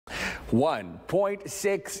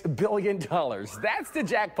$1.6 billion. That's the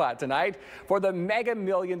jackpot tonight for the Mega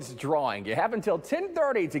Millions drawing. You have until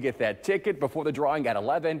 10:30 to get that ticket before the drawing at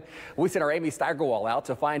 11. We sent our Amy Steigerwald out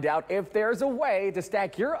to find out if there's a way to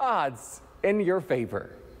stack your odds in your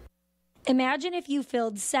favor. Imagine if you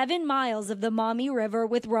filled 7 miles of the Maumee River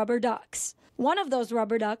with rubber ducks. One of those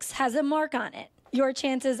rubber ducks has a mark on it. Your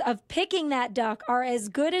chances of picking that duck are as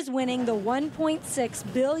good as winning the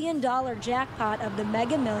 $1.6 billion jackpot of the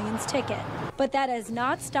Mega Millions ticket. But that has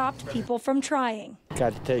not stopped people from trying.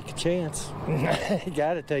 Got to take a chance.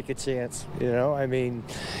 Got to take a chance. You know, I mean,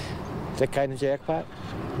 that kind of jackpot,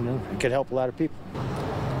 you know, it could help a lot of people.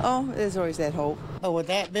 Oh, there's always that hope. Oh, with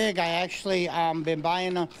that big, I actually been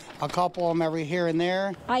buying a couple of them every here and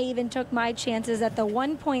there. I even took my chances at the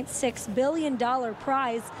 $1.6 billion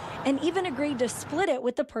prize and even agreed to split it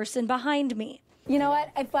with the person behind me. You know what?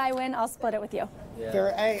 If I win, I'll split it with you. Yeah.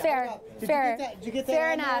 Fair. Hey, fair. Fair. Did you get that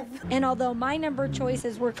fair enough. And although my number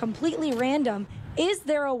choices were completely random, is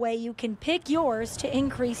there a way you can pick yours to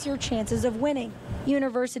increase your chances of winning?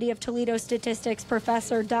 University of Toledo statistics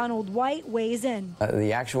professor Donald White weighs in.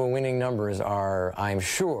 The actual winning numbers are, I'm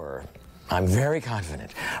sure, I'm very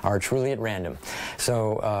confident, are truly at random.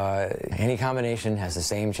 So any combination has the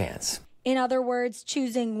same chance. In other words,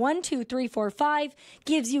 choosing 1, 2, 3, 4, 5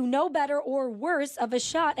 gives you no better or worse of a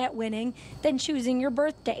shot at winning than choosing your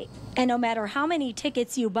birth date. And no matter how many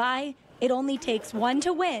tickets you buy, it only takes one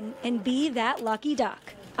to win and be that lucky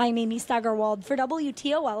duck. I'm Amy Steigerwald for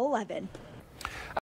WTOL 11.